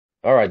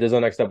All right, this is our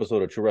next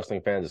episode of True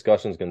Wrestling Fan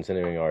Discussions,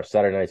 continuing our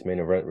Saturday Night's Main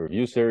Event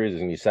Review Series. It's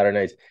going to be Saturday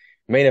Night's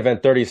Main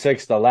Event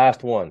 36, the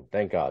last one.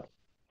 Thank God.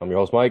 I'm your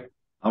host, Mike.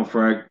 I'm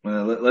Frank.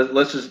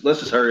 Let's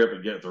just hurry up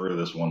and get through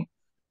this one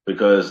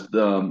because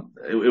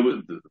it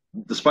was,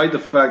 despite the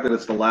fact that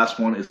it's the last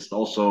one, it's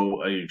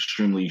also a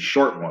extremely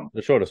short one.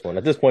 The shortest one.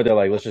 At this point, they're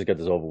like, let's just get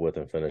this over with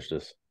and finish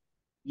this.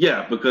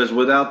 Yeah, because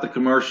without the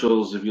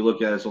commercials, if you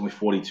look at it, it's only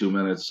 42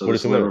 minutes, so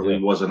this 42 minutes, yeah.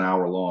 literally was an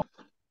hour long.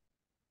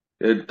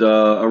 It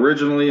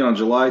originally on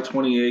July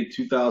 28,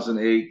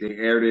 2008, they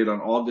aired it on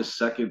August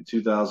 2nd,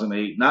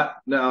 2008. Not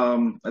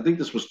I think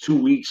this was 2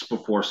 weeks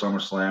before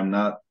SummerSlam,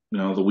 not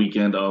the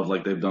weekend of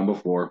like they've done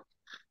before.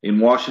 In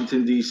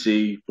Washington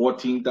D.C.,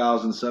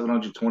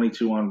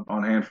 14,722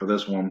 on hand for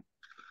this one.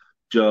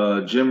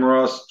 Jim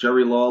Ross,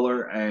 Jerry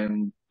Lawler,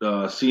 and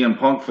CM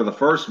Punk for the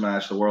first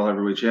match, the World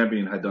Heavyweight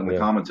Champion, had done the Yeah.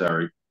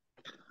 commentary.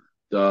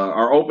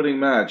 Our opening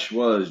match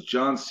was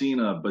John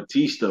Cena,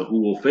 Batista, who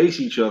will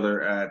face each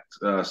other at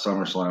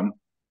SummerSlam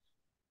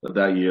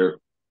that year,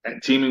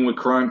 and teaming with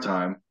Crime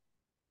Time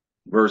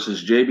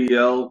versus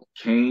JBL,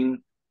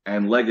 Kane,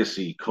 and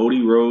Legacy,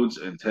 Cody Rhodes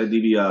and Ted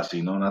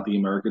DiBiase. No, not the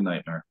American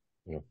Nightmare.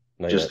 Yeah.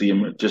 Not Just yet.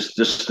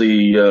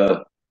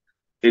 the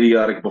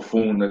idiotic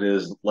buffoon that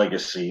is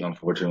Legacy,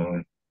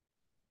 unfortunately.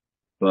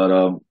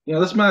 But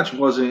this match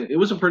wasn't. It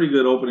was a pretty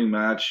good opening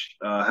match.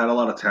 Had a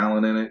lot of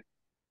talent in it.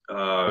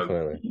 Uh,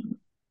 Definitely.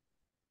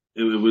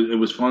 it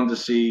was fun to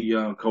see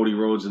Cody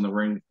Rhodes in the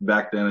ring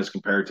back then as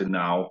compared to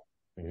now.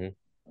 Hmm.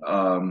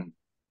 Um,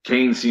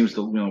 Kane seems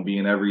to be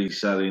in every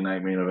Saturday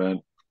night main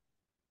event.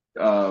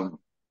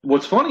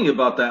 What's funny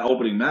about that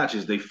opening match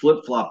is they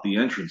flip flop the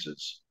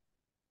entrances.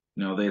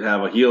 They'd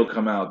have a heel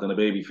come out, then a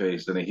baby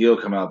face, then a heel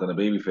come out, then a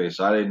baby face.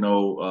 So I didn't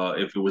know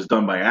if it was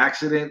done by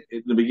accident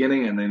in the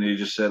beginning, and then they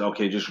just said,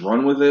 "Okay, just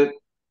run with it,"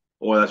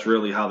 or that's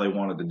really how they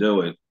wanted to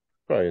do it.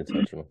 Probably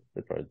intentional.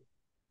 They probably.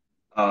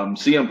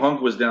 CM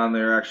Punk was down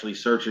there actually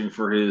searching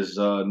for his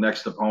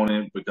next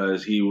opponent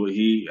because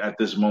he at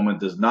this moment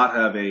does not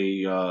have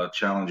a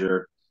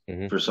challenger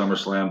Hmm. for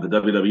SummerSlam. The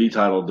WWE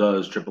title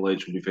does. Triple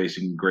H will be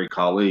facing Great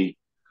Khali.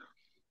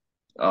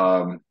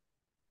 Um,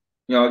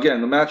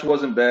 again, the match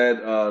wasn't bad.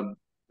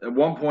 At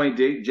one point,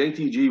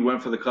 JTG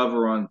went for the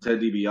cover on Ted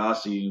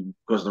DiBiase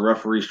because the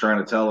referee's trying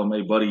to tell him,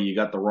 "Hey, buddy, you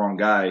got the wrong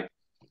guy."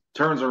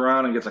 Turns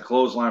around and gets a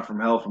clothesline from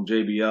hell from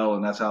JBL,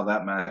 and that's how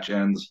that match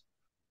ends.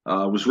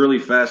 It was really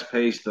fast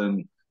paced,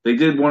 and they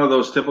did one of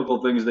those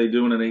typical things they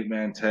do in an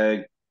 8-man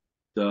tag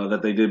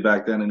that they did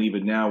back then, and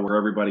even now, where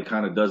everybody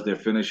kind of does their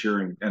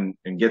finisher and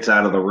gets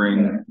out of the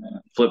ring,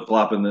 flip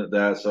flopping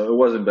that. So it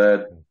wasn't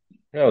bad.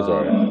 That was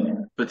all right.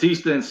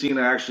 Batista and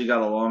Cena actually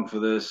got along for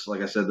this.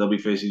 Like I said, they'll be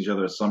facing each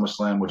other at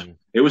SummerSlam, which Hmm.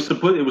 it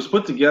was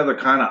put together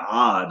kind of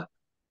odd,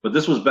 but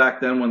this was back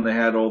then when they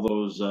had all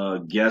those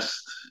guest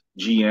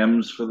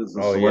GMs for the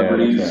Oh, yeah, that's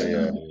celebrities, right.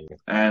 Yeah.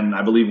 and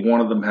I believe one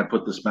of them had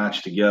put this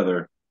match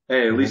together.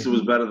 Hey, at least it Hmm.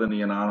 was better than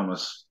the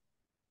anonymous.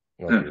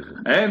 Oh, Jesus.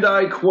 And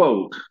I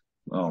quote,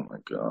 "Oh my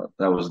God,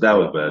 that was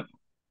Yeah. bad."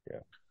 Yeah.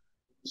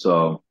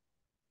 So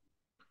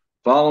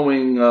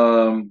following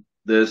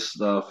this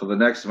for the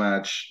next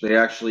match, they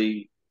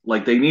actually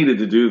like they needed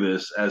to do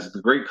this as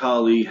the Great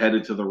Khali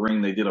headed to the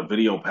ring. They did a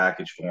video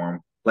package for him,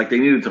 like they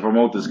needed to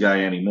promote this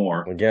guy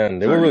anymore. Again,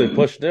 they So were really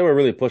push. They were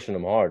really pushing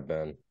him hard,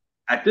 man.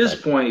 at this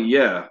Back then. point,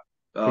 yeah.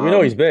 We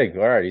know he's Um, big.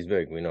 All right, he's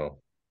big. We know.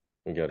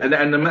 We get it.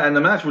 and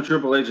the match with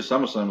Triple H at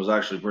SummerSlam was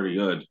actually pretty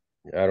good.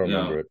 I don't You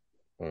remember know, it.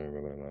 I don't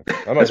remember that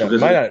match. I might that's not,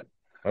 because might not,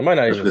 I might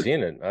not that's even because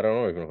seen it. I don't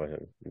know even if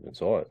I even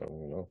saw it. I don't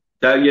even know.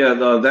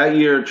 that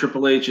year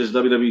Triple H as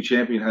WWE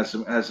champion has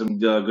some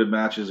good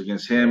matches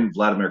against Yeah. him,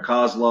 Vladimir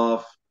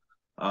Kozlov.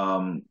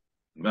 Um,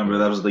 remember Hmm.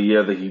 that was the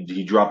year that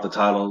he dropped the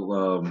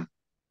title.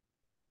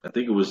 I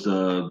think it was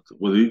no,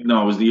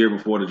 it was the year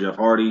before to Jeff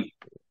Hardy.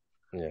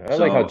 Yeah. I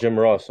like how So Jim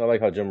Ross. I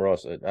like how Jim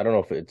Ross. I don't know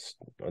if it's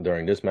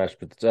during this match,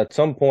 but at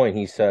some point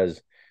he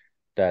says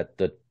that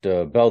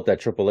the belt that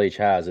Triple H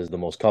has is the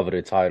most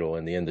coveted title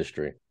in the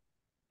industry.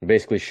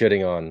 Basically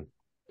shitting on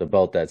the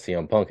belt that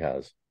CM Punk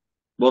has.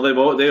 well they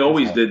That's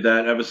always how. did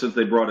that ever since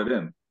they brought it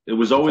in. It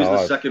was That's always how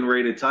the I. second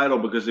rated title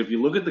because if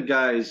you look at the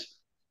guys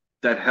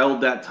that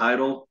held that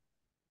title,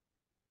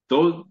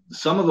 those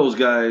some of those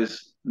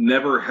guys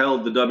never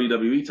held the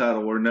WWE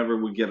title or never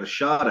would get a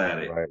shot at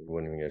it. Right.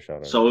 Wouldn't even get a shot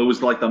at it. So it Yeah.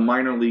 was like the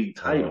minor league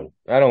I don't know. title.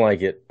 I don't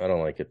like it. I don't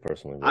like it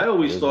personally, I but it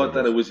always is what thought it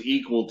that it is. was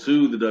equal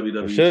to the It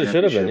WWE should have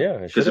been. championship Yeah, it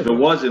should because if have it been.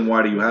 wasn't,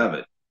 why do you have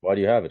it? Why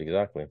do you have it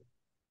exactly?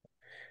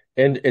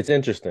 And it's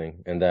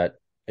interesting in that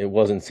it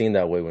wasn't seen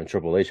that way when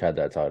Triple H had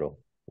that title.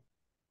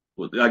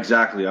 Well,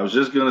 exactly. I was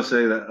just gonna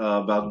say that Did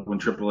about when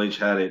Triple H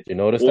had it, you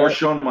notice or that?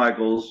 Shawn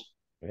Michaels.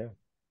 Yeah.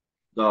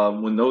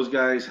 When those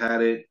guys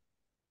had it,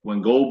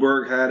 when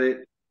Goldberg had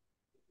it,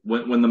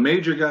 when the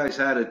major guys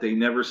had it, they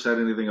never said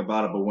anything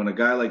about it. But when a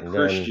guy like And then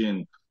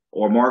Christian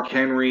or Mark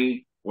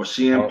Henry or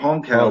CM Punk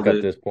Punk held at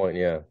it, this point,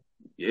 yeah.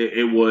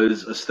 it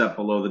was a step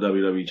below the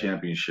WWE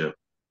Championship.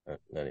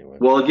 Anyway,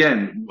 Well,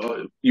 again,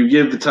 you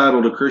give the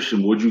title to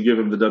Christian. Would you give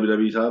him the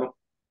WWE title?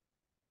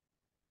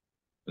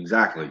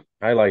 Exactly.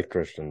 I like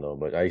Christian though,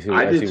 but I I did see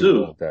where you're going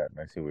too. with that.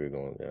 I see where you're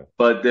going with that.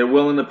 But they're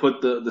willing to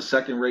put the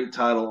second rate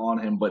title on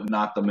him, but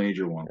not the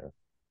major one. Yeah.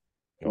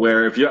 Okay.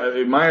 Where if you,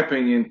 in my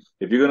opinion,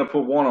 if you're going to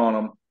put one on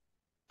them,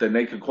 then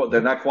then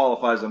Mhm. that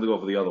qualifies them to go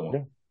for the other one.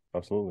 Yeah,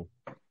 absolutely.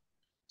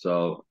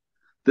 So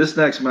this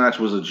next match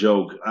was a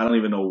joke. I don't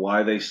even know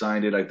why they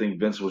signed it. I think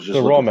Vince was It's a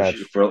just Raw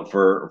looking for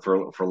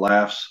match.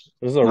 laughs.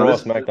 This is a No, Raw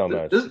SmackDown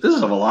match. this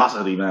is a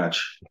velocity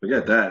match.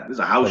 Forget Yeah. that. This is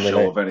a house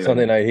show, if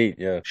Sunday anything. night heat.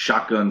 Yeah.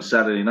 Shotgun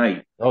Saturday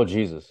night. Oh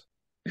Jesus.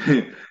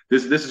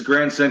 This is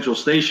Grand Central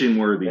Station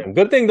worthy. Damn,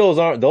 good thing those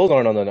aren't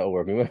on the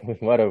network. We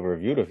might have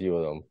reviewed a few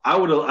of them. I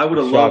would The have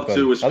loved shotgun.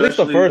 to, At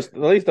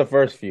least the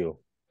first few.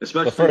 The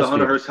especially the first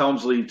Hunter few. Hearst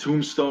Helmsley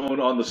tombstone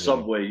on the Yeah.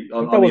 subway I think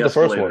on that the was the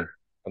first escalator. one.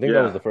 I think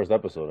that was Yeah, the first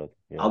episode.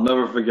 Yeah. I'll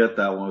never forget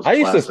that one. It was a I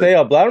used to classic. stay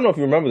up. I don't know if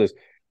you remember this.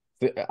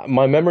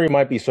 My memory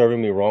might be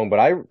serving me wrong, but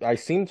I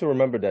seem to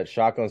remember that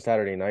Shotgun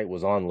Saturday Night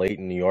was on late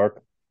in New York.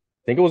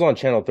 I think it was on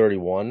Channel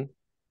 31,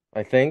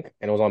 I think,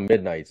 and it was on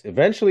midnights.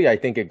 Eventually, I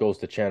think it goes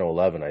to Channel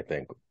 11, I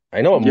think.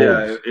 I know it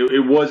Yeah, moves.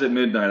 it was at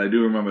midnight. I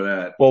do remember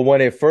that. Well,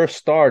 when it first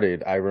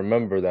started, I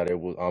remember that it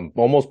was I'm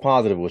almost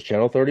positive it was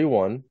Channel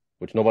 31,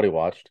 which nobody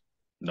watched.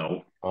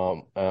 No.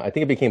 I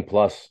think it became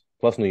Plus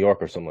New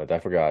York or something like that. I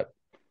forgot.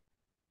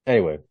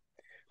 Anyway,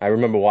 I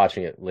remember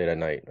watching it late at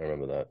night. I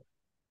remember that.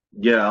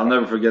 Yeah, I'll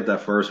never forget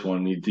that first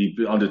one. The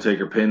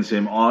Undertaker pins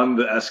him on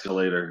the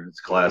escalator. It's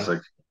Hmm. classic.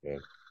 Yeah.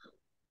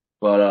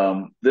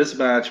 But this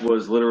match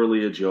was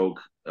literally a joke.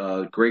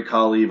 Great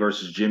Khali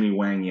versus Jimmy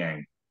Wang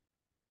Yang.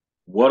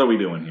 What are we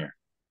doing here?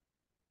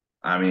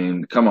 I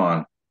mean, come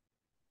on.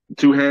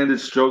 Two-handed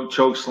stroke,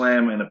 choke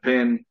slam, and a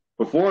pin.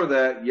 Before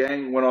that,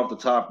 Yang went off the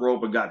top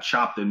rope and got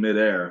chopped in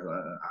midair.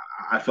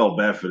 I felt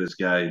bad for this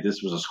guy.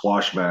 This was a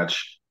squash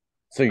match.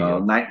 So yeah,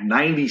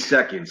 90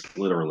 seconds,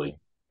 literally.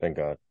 thank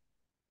God.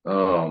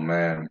 Oh,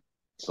 man.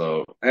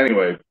 So,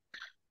 anyway,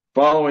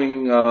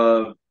 following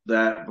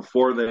that,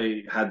 before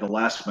they had the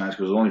last match,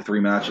 because there was only three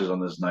matches on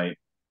this night,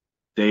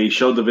 they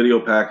showed the video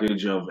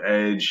package of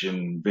Edge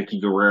and Vicky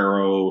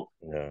Guerrero.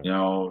 Yeah. You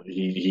know,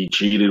 he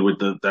cheated with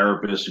the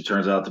therapist who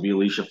turns out to be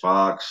Alicia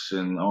Fox,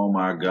 and oh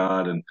my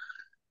God, and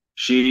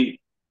she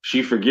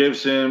she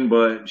forgives him,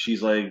 but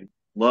she's like,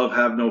 "Love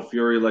have no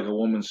fury like a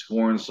woman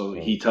scorned." So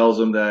Mm-hmm. he tells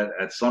him that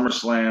at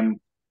SummerSlam,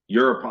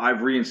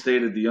 I've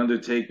reinstated the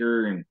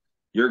Undertaker, and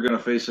you're gonna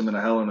face him in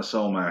a Hell in a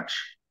Cell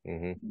match.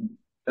 Mm-hmm.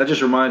 That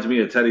just reminds me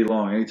of Teddy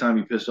Long. Anytime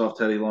you pissed off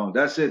Teddy Long,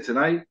 that's it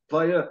tonight,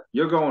 player.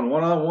 You're going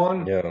one on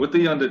one Yeah. with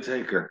the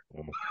Undertaker.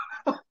 Mhm.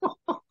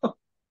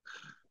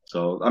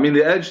 So I mean,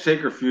 the Edge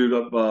Taker feud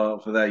up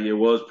for that year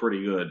was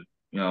pretty good.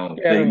 You know,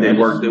 Yeah, I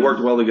just they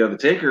worked well together.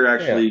 Taker yeah.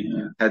 actually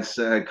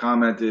had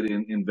commented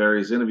in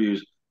various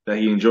interviews that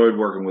he enjoyed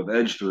working with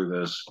Edge through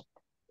this.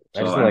 I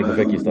So just didn't like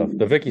the Vicky stuff.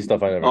 The Vicky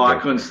stuff I never oh, I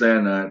cared couldn't for.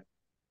 stand that.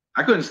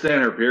 I couldn't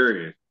stand her.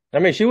 Period. I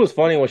mean, she was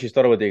funny when she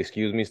started with the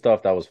excuse me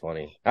stuff. That was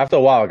funny. After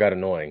a while, it got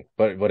annoying,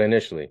 but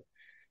initially.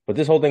 But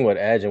this whole thing with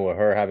Edge and with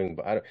her having,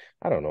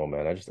 I don't know,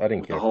 man. I didn't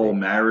With the care for whole it.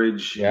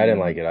 marriage Yeah, I didn't and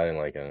like it. I didn't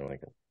like it. I didn't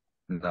like it.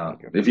 I no, didn't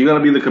care if for you're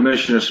gonna be the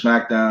commissioner of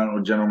SmackDown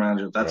or general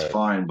manager, it. that's Right.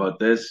 fine. But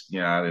this,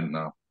 yeah, I didn't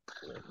know.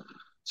 Yeah.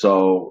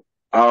 So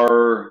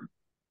our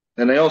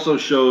and they also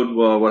showed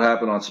what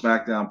happened on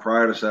SmackDown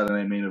prior to Saturday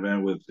Night Main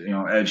Event with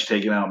Edge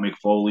taking out Mick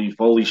Foley.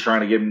 Foley's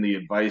trying to give him the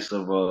advice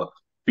of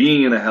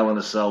being in a Hell in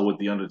a Cell with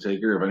the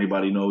Undertaker. If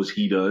anybody knows,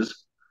 he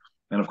does.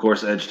 And of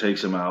course, Edge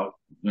takes him out.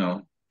 You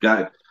know,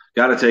 got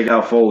to take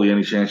out Foley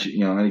any chance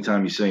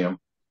anytime you see him.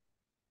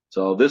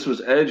 So this was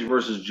Edge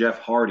versus Jeff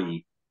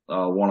Hardy,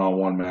 one on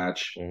one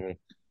match. Mm-hmm.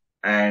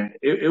 And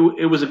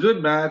it was a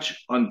good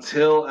match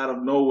until out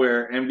of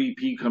nowhere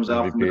MVP comes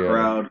out from MVP. the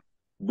crowd,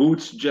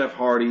 boots Jeff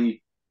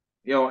Hardy.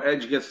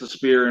 Edge gets the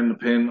spear and the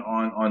pin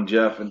on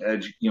Jeff, and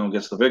Edge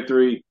gets the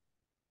victory.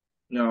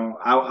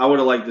 I would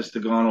have liked this to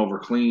gone over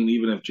clean,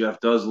 even if Jeff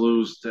does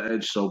lose to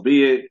Edge, so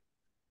be it.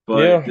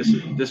 But Yeah.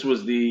 this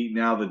was the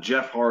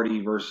Jeff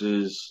Hardy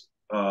versus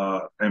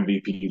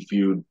MVP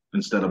feud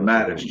instead of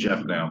Matt. It's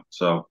Jeff now.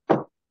 So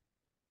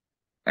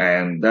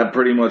and that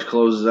pretty much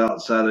closes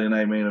out Saturday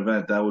Night Main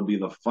Event. That would be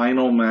the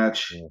final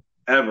match Yeah.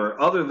 ever.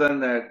 Other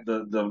than that,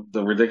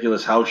 the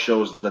ridiculous house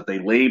shows that they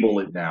label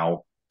it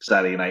now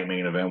Saturday Night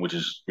Main Event, which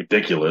is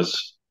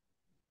ridiculous.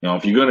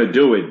 If you're gonna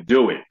do it,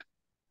 do it.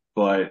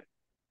 But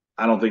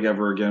I don't think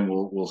ever again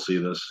we'll see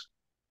this.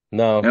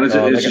 No. And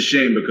Like it's a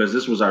shame because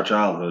this was our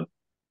childhood.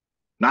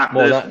 Not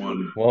well, this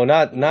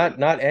not one.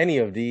 not any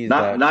of these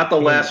that Not the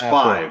came last after.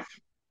 five.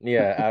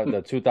 Yeah,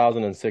 the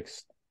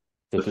 2006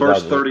 to The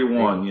first 2016.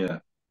 31, yeah.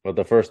 But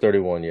the first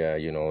 31, yeah,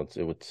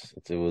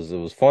 it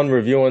was fun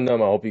reviewing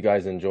them. I hope you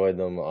guys enjoyed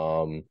them.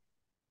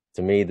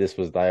 To me, this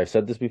was I've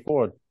said this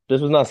before. This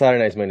was not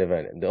Saturday Night's Main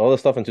Event. All the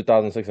stuff in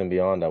 2006 and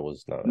beyond, that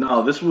was not.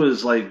 No, this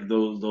was like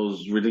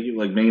those ridiculous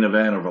like main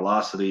event or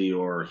Velocity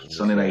or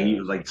Sunday Night Heat,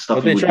 Yeah. like But stuff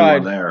you they would do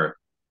on tried. there.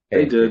 They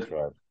Hey, they did.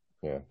 tried.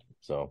 Yeah.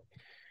 So,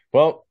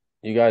 well,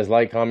 you guys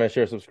like, comment,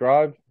 share,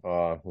 subscribe.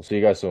 We'll see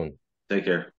you guys soon. Take care.